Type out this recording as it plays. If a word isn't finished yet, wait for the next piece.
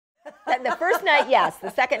And the first night, yes.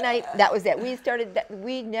 The second night, that was it. We started.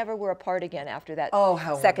 We never were apart again after that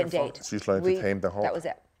second wonderful. date. She's learned to tame the hawk. That was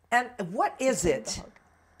it. And what is it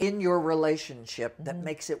in your relationship that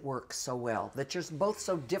makes it work so well? That you're both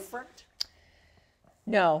so different?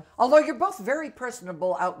 No. Although you're both very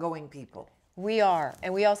personable, outgoing people. We are.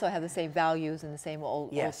 And we also have the same values and the same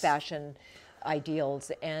old-fashioned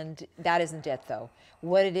ideals. And that isn't it, though.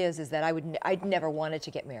 What it is that I'd never wanted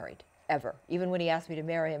to get married, ever. Even when he asked me to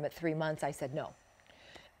marry him at 3 months, I said no.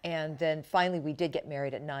 And then finally we did get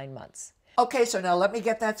married at 9 months. Okay, so now let me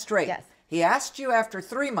get that straight. Yes. He asked you after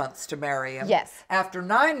 3 months to marry him. Yes. After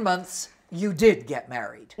 9 months, you did get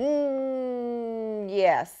married.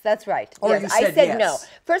 Yes, that's right. Or yes. you said I said yes. no.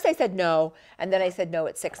 First I said no, and then I said no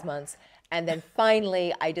at 6 months. And then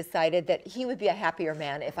finally I decided that he would be a happier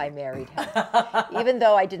man if I married him. Even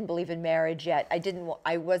though I didn't believe in marriage yet,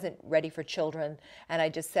 I wasn't ready for children, and I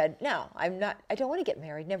just said, no, I don't want to get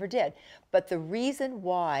married, never did. But the reason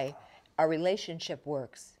why our relationship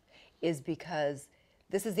works is because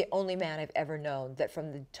this is the only man I've ever known that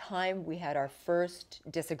from the time we had our first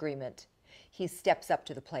disagreement, he steps up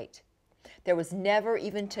to the plate. There was never,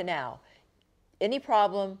 even to now, any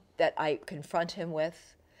problem that I confront him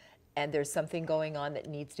with, and there's something going on that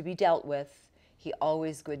needs to be dealt with, he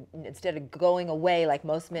always would, instead of going away like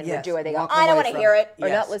most men would do, or they go, I don't want to hear it, or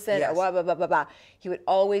not listen, or blah, blah, blah, blah, blah. He would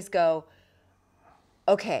always go,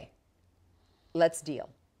 okay, let's deal.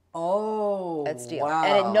 Oh, Let's deal. wow.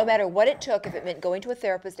 And no matter what it took, if it meant going to a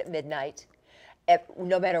therapist at midnight,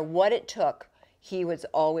 no matter what it took, he was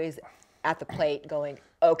always at the plate going,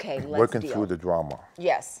 okay, let's Working deal. through the drama.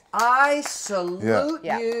 Yes. I salute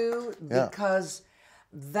Yeah. you because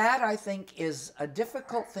that, I think, is a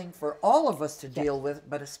difficult thing for all of us to deal with,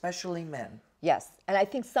 but especially men. Yes. And I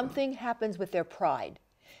think something happens with their pride.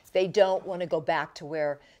 They don't want to go back to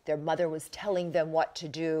where their mother was telling them what to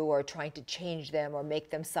do or trying to change them or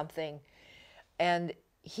make them something. And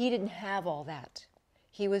he didn't have all that.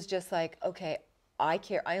 He was just like, okay, I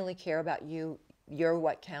only care about you. You're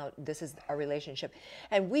what count. This is our relationship.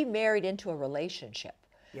 And we married into a relationship.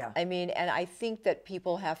 Yeah. I mean, and I think that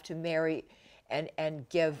people have to marry and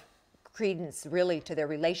give credence really to their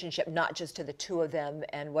relationship, not just to the two of them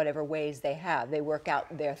and whatever ways they have. They work out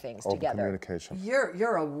their things Open together. communication.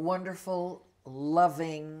 You're a wonderful,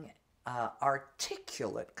 loving,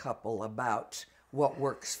 articulate couple about what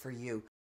works for you.